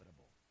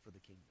profitable for the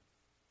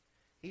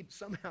kingdom.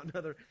 Somehow or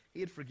another, he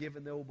had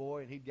forgiven the old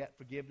boy, and he'd got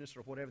forgiveness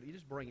or whatever. You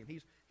just bring him.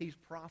 He's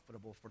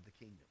profitable for the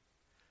kingdom.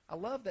 I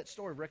love that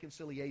story of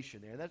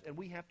reconciliation there, and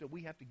we have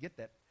to get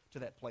that to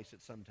that place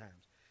at some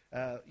times.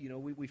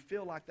 We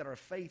feel like that our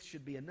faith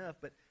should be enough,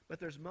 but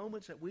there's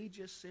moments that we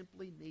just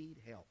simply need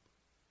help.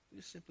 We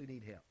just simply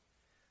need help.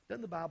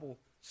 Doesn't the Bible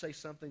say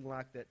something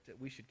like that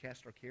we should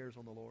cast our cares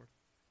on the Lord?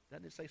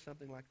 Doesn't it say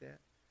something like that?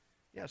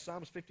 Yeah,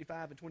 Psalms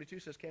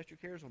 55:22 says, cast your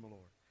cares on the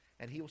Lord,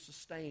 and He will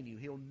sustain you.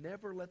 He'll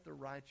never let the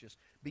righteous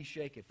be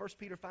shaken. 1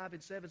 Peter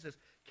 5:7 says,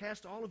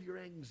 cast all of your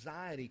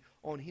anxiety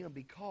on Him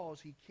because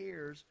He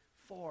cares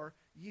for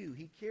you.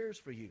 He cares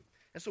for you.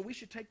 And so we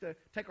should take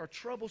our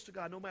troubles to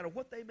God, no matter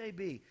what they may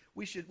be.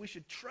 We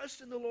should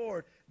trust in the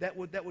Lord that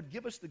would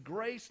give us the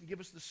grace and give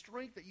us the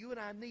strength that you and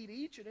I need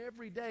each and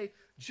every day,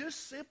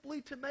 just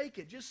simply to make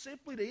it, just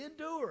simply to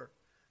endure.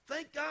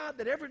 Thank God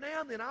that every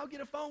now and then I'll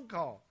get a phone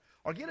call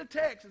or get a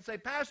text and say,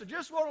 Pastor,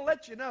 just want to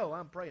let you know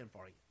I'm praying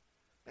for you.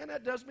 Man,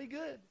 that does me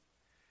good.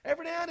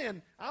 Every now and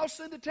then I'll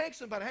send a text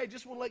to somebody, hey,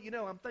 just want to let you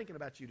know I'm thinking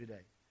about you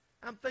today.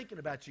 I'm thinking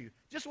about you.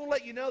 Just want to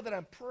let you know that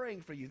I'm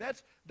praying for you.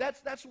 That's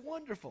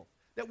wonderful,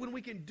 that when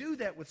we can do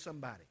that with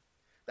somebody.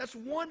 That's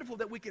wonderful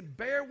that we can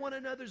bear one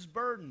another's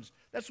burdens.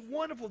 That's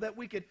wonderful that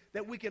we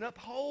can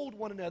uphold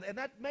one another. And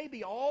that may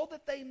be all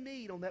that they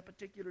need on that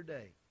particular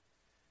day.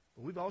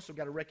 But we've also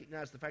got to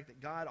recognize the fact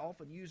that God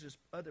often uses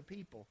other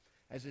people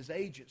as his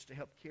agents to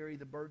help carry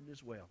the burden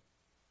as well.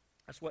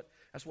 That's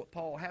what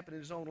Paul happened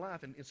in his own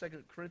life in 2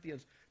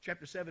 Corinthians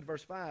chapter 7,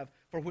 verse 5.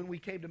 For when we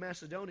came to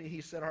Macedonia,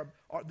 he said,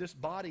 this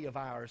body of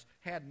ours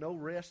had no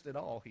rest at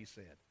all, he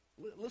said.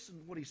 Listen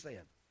to what he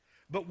said.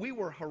 But we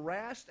were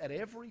harassed at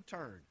every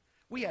turn.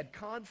 We had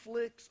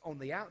conflicts on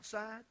the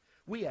outside.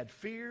 We had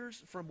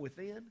fears from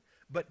within.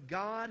 But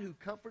God, who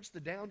comforts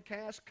the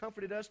downcast,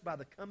 comforted us by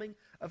the coming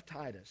of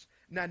Titus.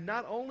 Now,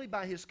 not only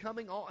by his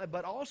coming,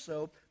 but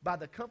also by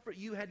the comfort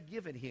you had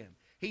given him.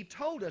 He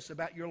told us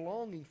about your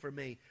longing for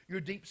me,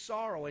 your deep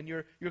sorrow, and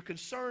your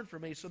concern for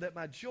me, so that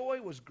my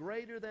joy was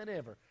greater than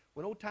ever.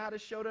 When old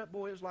Titus showed up,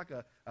 boy, it was like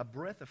a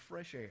breath of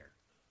fresh air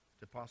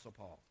to Apostle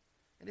Paul.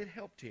 And it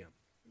helped him.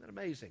 Isn't that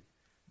amazing?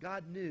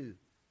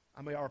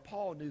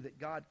 Paul knew that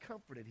God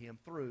comforted him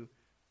through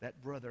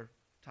that brother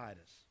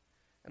Titus.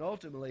 And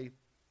ultimately,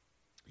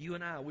 you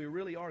and I, we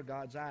really are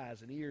God's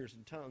eyes and ears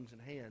and tongues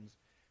and hands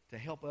to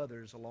help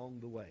others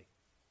along the way.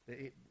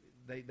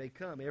 They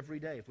come every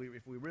day. If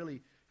we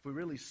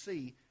really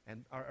see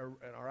and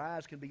our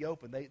eyes can be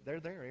open, they're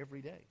there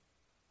every day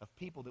of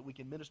people that we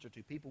can minister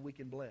to, people we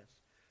can bless.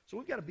 So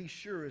we've got to be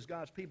sure as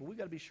God's people, we've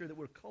got to be sure that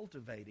we're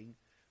cultivating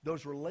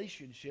those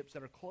relationships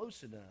that are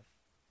close enough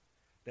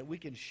that we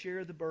can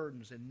share the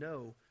burdens and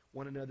know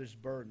one another's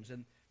burdens.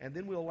 And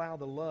then we'll allow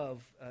the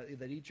love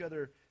that each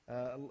other,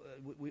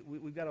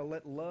 we've got to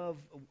let love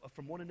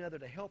from one another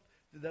to help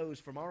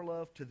those, from our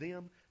love to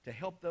them, to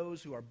help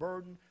those who are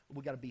burdened.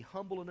 We've got to be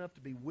humble enough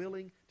to be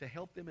willing to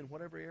help them in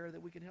whatever area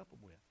that we can help them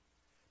with.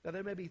 Now,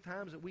 there may be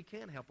times that we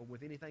can't help them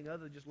with anything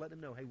other than just let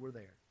them know, hey, we're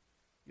there.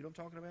 You know what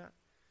I'm talking about?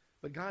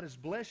 But God has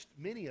blessed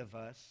many of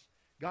us.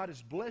 God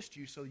has blessed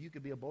you so you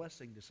can be a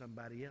blessing to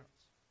somebody else.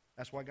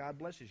 That's why God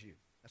blesses you.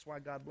 That's why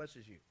God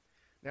blesses you.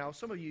 Now,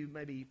 some of you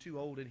may be too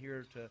old in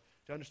here to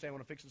understand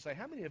what I'm fixing to say.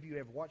 How many of you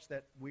ever watched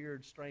that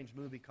weird, strange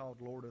movie called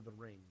Lord of the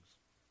Rings?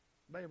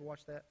 Anybody ever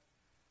watched that?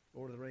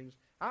 Lord of the Rings?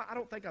 I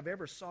don't think I've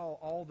ever saw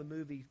all the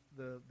movie,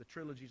 the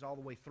trilogies all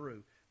the way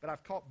through, but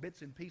I've caught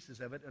bits and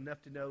pieces of it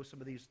enough to know some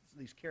of these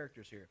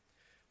characters here.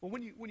 Well,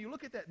 when you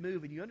look at that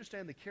movie and you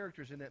understand the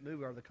characters in that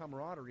movie or the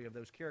camaraderie of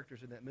those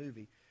characters in that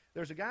movie,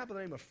 there's a guy by the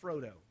name of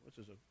Frodo, which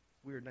is a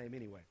weird name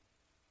anyway.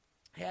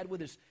 He had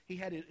with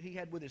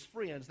his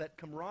friends that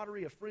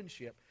camaraderie of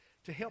friendship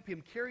to help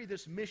him carry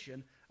this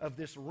mission of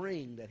this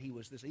ring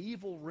this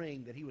evil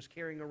ring that he was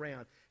carrying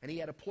around, and he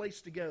had a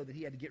place to go that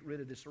he had to get rid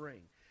of this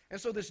ring.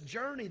 And so this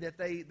journey that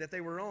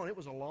they were on, it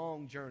was a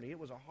long journey. It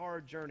was a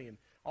hard journey, and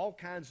all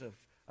kinds of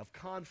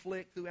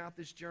conflict throughout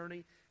this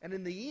journey. And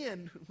in the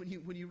end, when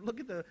you look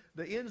at the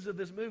ends of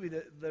this movie,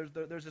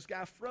 there's this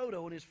guy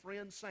Frodo and his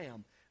friend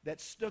Sam that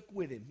stuck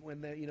with him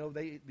when he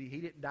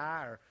didn't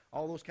die or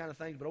all those kind of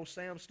things, but old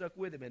Sam stuck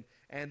with him,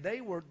 and they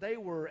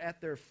were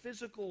at their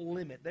physical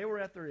limit, they were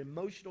at their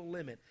emotional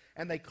limit,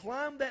 and they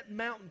climbed that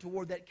mountain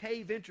toward that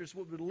cave entrance,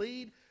 which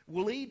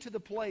will lead to the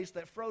place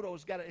that Frodo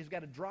has got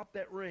to drop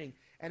that ring.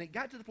 And it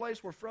got to the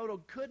place where Frodo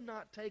could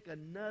not take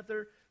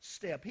another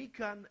step. He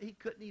couldn't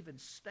even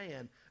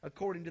stand,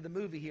 according to the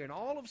movie here. And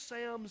all of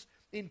Sam's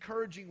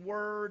encouraging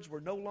words were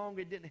no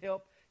longer, it didn't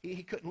help.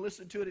 He couldn't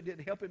listen to it. It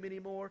didn't help him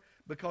anymore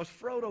because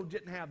Frodo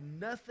didn't have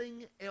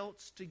nothing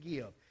else to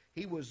give.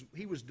 He was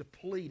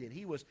depleted.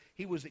 He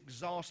was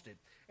exhausted.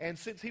 And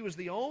since he was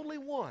the only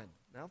one,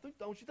 now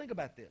don't you think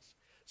about this.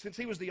 Since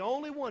he was the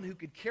only one who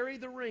could carry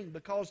the ring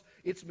because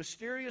its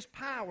mysterious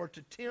power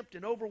to tempt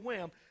and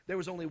overwhelm, there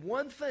was only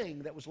one thing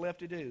that was left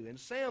to do. And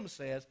Sam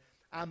says,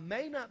 I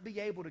may not be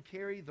able to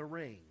carry the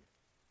ring.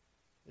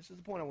 This is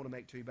the point I want to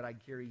make to you, but I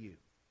can carry you.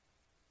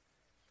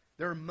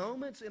 There are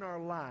moments in our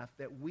life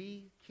that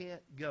we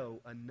can't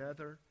go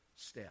another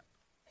step.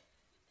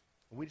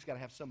 We just got to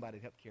have somebody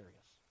to help carry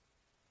us.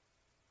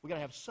 We got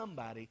to have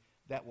somebody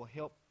that will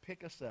help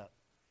pick us up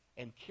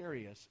and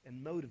carry us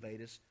and motivate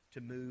us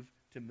to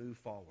move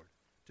forward.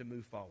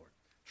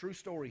 True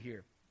story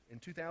here. In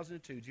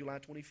 2002, July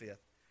 25th,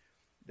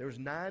 there was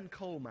 9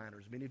 coal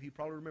miners. Many of you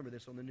probably remember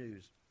this on the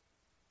news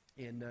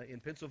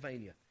in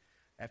Pennsylvania.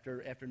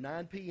 After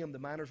 9 p.m., the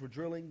miners were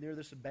drilling near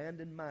this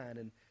abandoned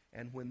mine,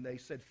 and when they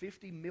said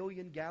 50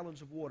 million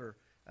gallons of water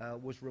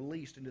was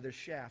released into this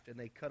shaft, and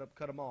they cut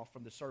them off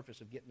from the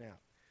surface of getting out.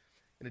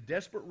 In a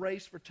desperate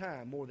race for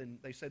time, more than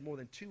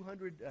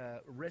 200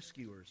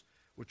 rescuers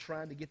were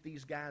trying to get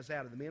these guys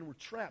out. And the men were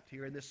trapped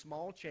here in this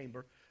small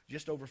chamber,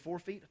 just over 4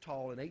 feet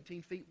tall and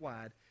 18 feet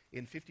wide,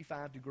 in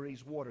 55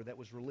 degrees water that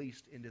was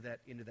released into that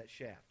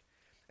shaft.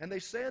 And they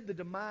said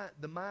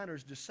the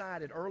miners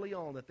decided early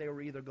on that they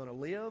were either going to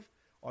live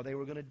or they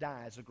were going to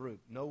die as a group.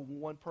 No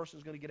one person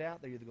is going to get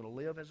out. They're either going to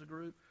live as a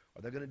group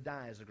or they're going to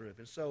die as a group.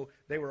 And so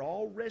they were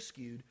all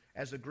rescued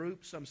as a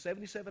group some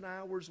 77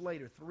 hours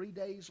later, 3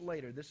 days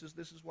later. This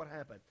is what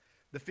happened.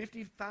 The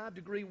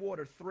 55-degree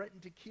water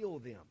threatened to kill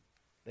them.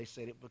 They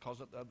said it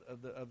because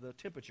of the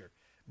temperature.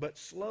 But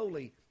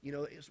slowly,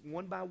 it's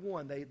one by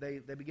one, they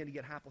began to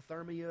get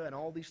hypothermia, and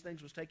all these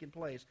things was taking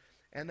place.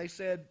 And they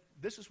said,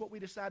 this is what we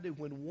decided to do.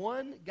 When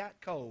one got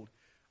cold,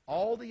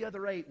 all the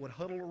other 8 would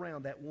huddle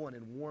around that one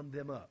and warm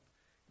them up.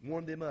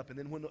 And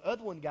then when the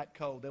other one got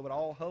cold, they would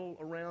all huddle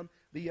around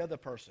the other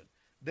person.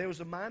 There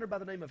was a miner by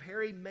the name of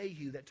Harry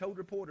Mayhew that told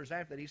reporters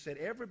after that, he said,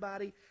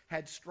 everybody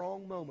had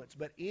strong moments,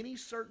 but any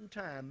certain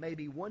time,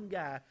 maybe one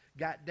guy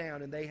got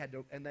down and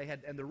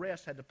the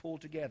rest had to pull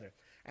together.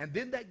 And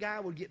then that guy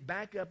would get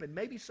back up and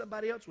maybe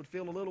somebody else would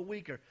feel a little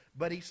weaker.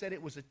 But he said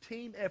it was a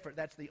team effort.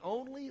 That's the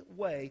only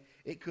way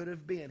it could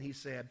have been, he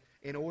said,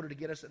 in order to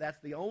get us.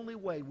 That's the only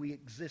way we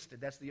existed.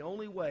 That's the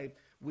only way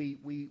we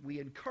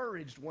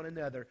encouraged one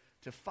another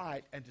to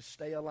fight and to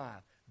stay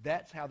alive.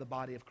 That's how the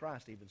body of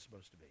Christ even is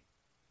supposed to be.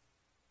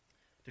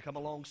 To come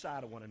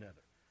alongside of one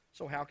another.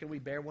 So how can we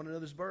bear one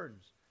another's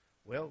burdens?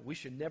 Well, we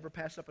should never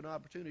pass up an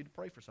opportunity to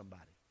pray for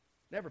somebody.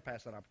 Never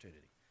pass that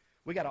opportunity.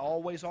 We got to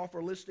always offer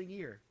a listening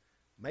ear.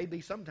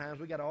 Maybe sometimes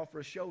we got to offer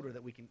a shoulder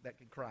that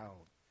can cry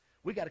on.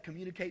 We got to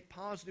communicate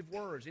positive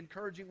words,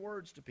 encouraging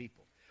words to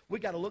people. We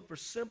got to look for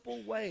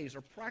simple ways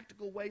or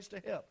practical ways to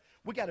help.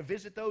 We got to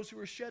visit those who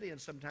are shut in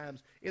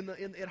sometimes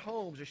at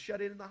homes or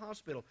shut in the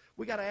hospital.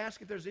 We got to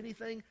ask if there's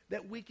anything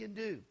that we can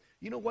do.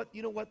 You know what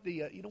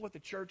the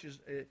church is.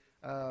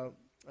 How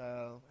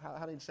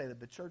do you say that?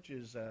 The church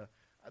is.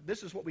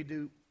 This is what we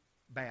do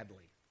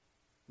badly.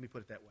 Let me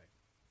put it that way.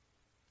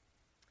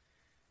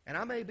 And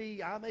I may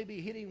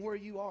be hitting where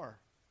you are.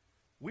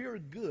 We are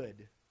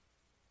good.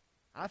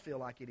 I feel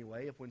like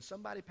anyway, if when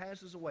somebody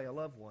passes away, a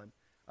loved one,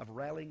 of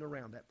rallying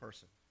around that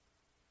person,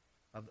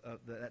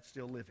 that's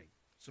still living,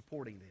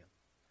 supporting them.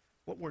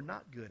 What we're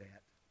not good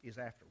at is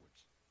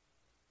afterwards.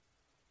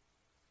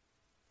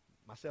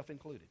 Myself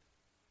included.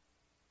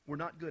 We're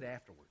not good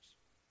afterwards.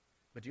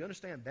 But do you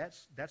understand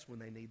that's when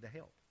they need the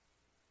help.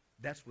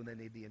 That's when they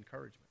need the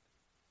encouragement.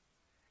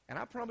 And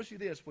I promise you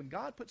this, when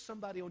God puts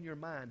somebody on your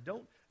mind,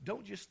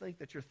 don't just think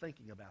that you're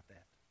thinking about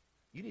that.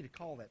 You need to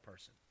call that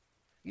person.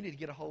 You need to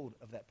get a hold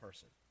of that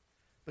person.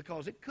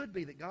 Because it could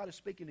be that God is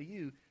speaking to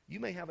you.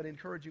 You may have an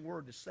encouraging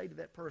word to say to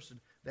that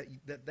person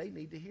that they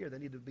need to hear. They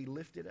need to be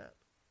lifted up.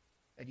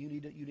 And you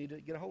need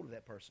to get a hold of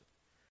that person.